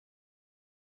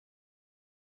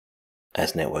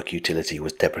As network utility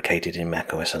was deprecated in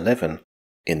macOS 11,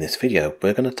 in this video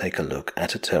we're going to take a look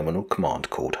at a terminal command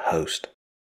called host.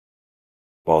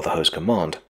 While the host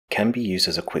command can be used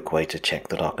as a quick way to check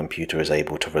that our computer is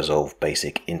able to resolve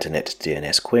basic internet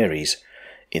DNS queries,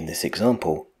 in this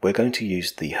example we're going to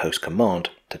use the host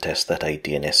command to test that a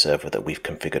DNS server that we've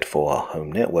configured for our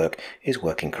home network is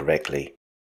working correctly.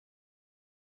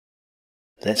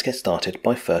 Let's get started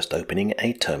by first opening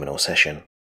a terminal session.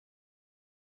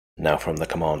 Now from the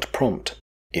command prompt,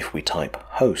 if we type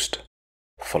host,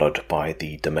 followed by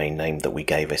the domain name that we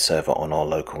gave a server on our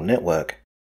local network,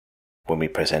 when we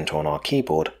press enter on our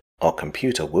keyboard, our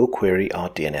computer will query our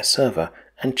DNS server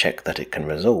and check that it can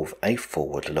resolve a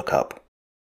forward lookup.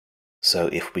 So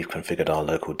if we've configured our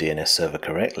local DNS server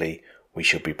correctly, we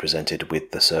should be presented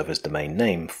with the server's domain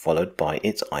name followed by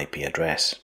its IP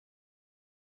address.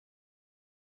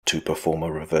 To perform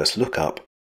a reverse lookup,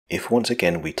 if once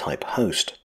again we type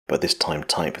host, but this time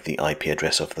type the IP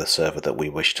address of the server that we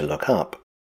wish to look up,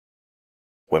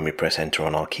 when we press enter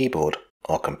on our keyboard,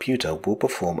 our computer will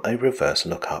perform a reverse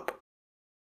lookup.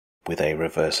 With a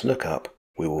reverse lookup,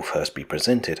 we will first be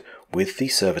presented with the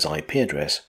server's IP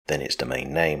address, then its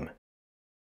domain name.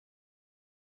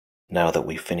 Now that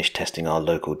we've finished testing our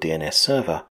local DNS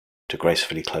server, to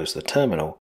gracefully close the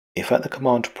terminal, if at the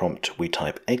command prompt we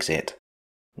type exit,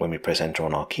 when we press enter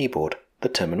on our keyboard, the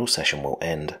terminal session will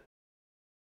end.